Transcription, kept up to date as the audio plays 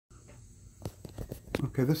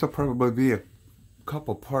Okay, this will probably be a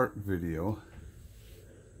couple part video.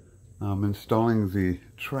 I'm installing the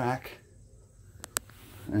track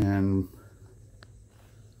and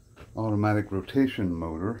automatic rotation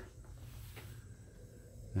motor,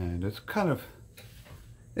 and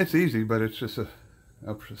it's easy, but it's just a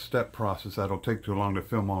step process that'll take too long to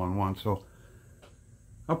film all in one, so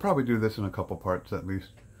I'll probably do this in a couple parts at least.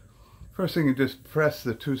 First thing, you just press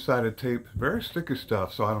the two-sided tape, very sticky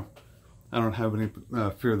stuff, so I don't have any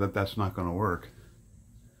fear that that's not going to work.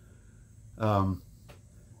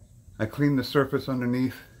 I clean the surface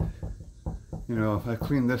underneath. You know, I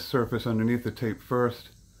clean this surface underneath the tape first,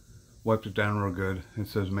 wiped it down real good. It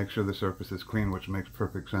says make sure the surface is clean, which makes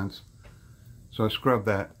perfect sense. So I scrub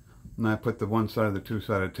that, and I put the one side of the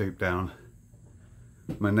two-sided tape down.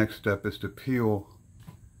 My next step is to peel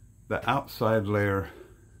the outside layer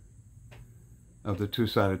of the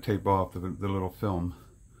two-sided tape off, the little film.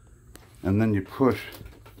 And then you push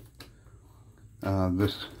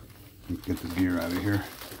this, get the gear out of here.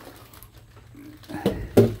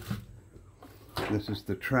 This is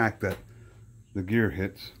the track that the gear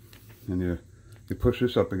hits, and you push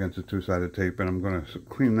this up against the two-sided tape, and I'm going to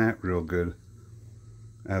clean that real good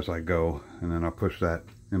as I go, and then I'll push that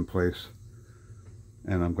in place,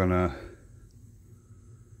 and I'm going to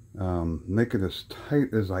make it as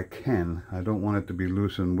tight as I can. I don't want it to be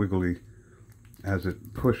loose and wiggly as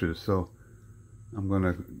it pushes, so I'm going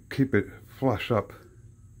to keep it flush up,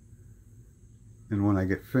 and when I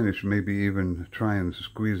get finished, maybe even try and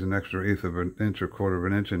squeeze an extra eighth of an inch or quarter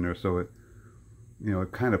of an inch in there, so it, you know,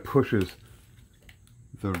 it kind of pushes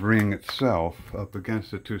the ring itself up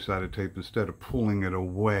against the two-sided tape instead of pulling it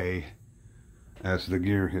away as the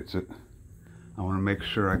gear hits it. I want to make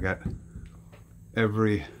sure I got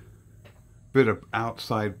every bit of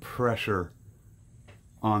outside pressure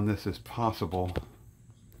on this as possible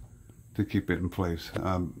to keep it in place.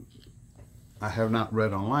 I have not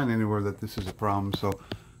read online anywhere that this is a problem, so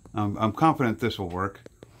I'm confident this will work.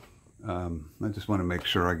 I just want to make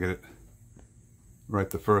sure I get it right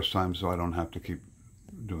the first time so I don't have to keep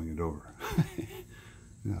doing it over.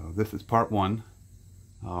 You know, this is part one.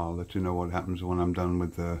 I'll let you know what happens when I'm done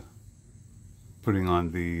with putting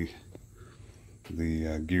on the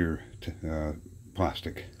gear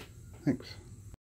plastic. Thanks.